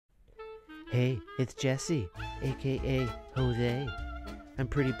Hey, it's Jesse, aka Jose. I'm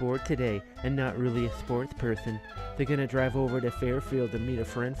pretty bored today and not really a sports person. They're gonna drive over to Fairfield and meet a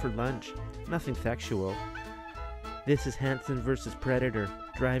friend for lunch. Nothing sexual. This is Hansen versus Predator,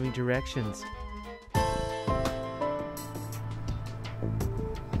 driving directions.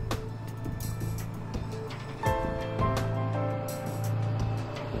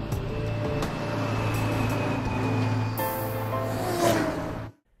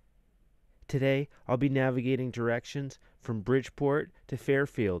 Today, I'll be navigating directions from Bridgeport to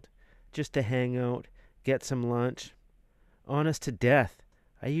Fairfield, just to hang out, get some lunch. Honest to death,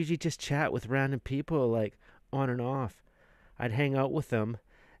 I usually just chat with random people, like, on and off. I'd hang out with them.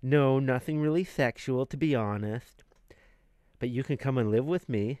 No, nothing really sexual, to be honest. But you can come and live with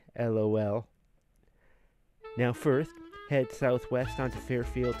me, LOL. Now first, head southwest onto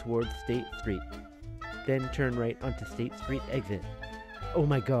Fairfield towards State Street. Then turn right onto State Street exit. Oh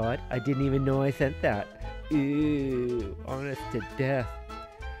my god, I didn't even know I sent that. Ew, honest to death.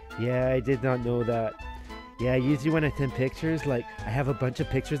 Yeah, I did not know that. Yeah, usually when I send pictures, like, I have a bunch of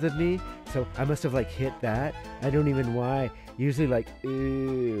pictures of me, so I must have, like, hit that. I don't even why. Usually, like,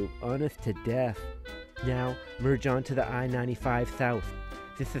 ew, honest to death. Now, merge onto the I-95 South.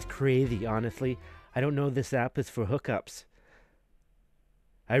 This is crazy, honestly. I don't know this app is for hookups.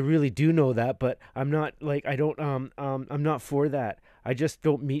 I really do know that, but I'm not, like, I'm not for that. I just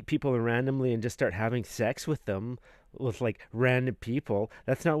don't meet people randomly and just start having sex with them, with, like, random people.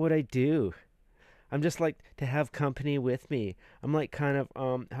 That's not what I do. I'm just, like, to have company with me. I'm, like, kind of,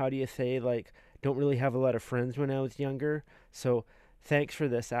 how do you say, like, don't really have a lot of friends when I was younger. So thanks for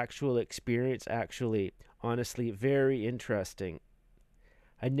this actual experience, actually. Honestly, very interesting.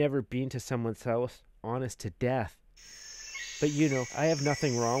 I'd never been to someone's house, honest to death. But, you know, I have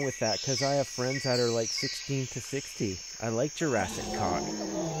nothing wrong with that because I have friends that are like 16 to 60. I like Jurassic cock.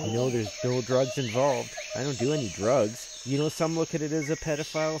 You know, there's no drugs involved. I don't do any drugs. You know, some look at it as a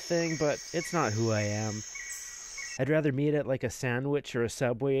pedophile thing, but it's not who I am. I'd rather meet at like a Sandwich or a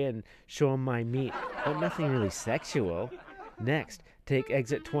Subway and show them my meat, but nothing really sexual. Next, take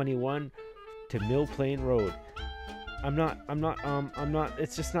exit 21 to Mill Plain Road.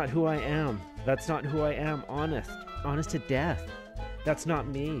 It's just not who I am. That's not who I am, honest to death. That's not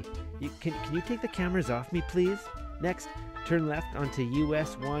me. Can you take the cameras off me, please? Next, turn left onto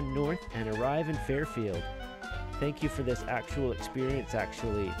US 1 North and arrive in Fairfield. Thank you for this actual experience,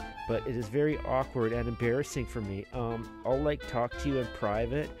 actually, but it is very awkward and embarrassing for me. I'll like talk to you in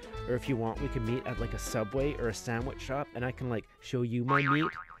private, or if you want, we can meet at like a Subway or a sandwich shop and I can like show you my meat.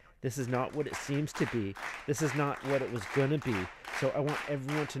 This is not what it seems to be. This is not what it was gonna be. So I want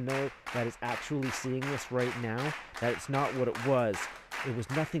everyone to know that is actually seeing this right now, that it's not what it was. It was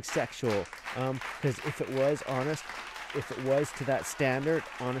nothing sexual. Because if it was honest, if it was to that standard,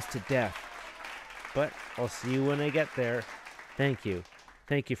 honest to death. But I'll see you when I get there. Thank you.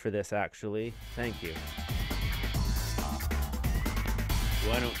 Thank you for this, actually. Thank you.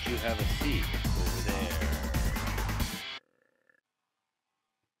 Why don't you have a seat?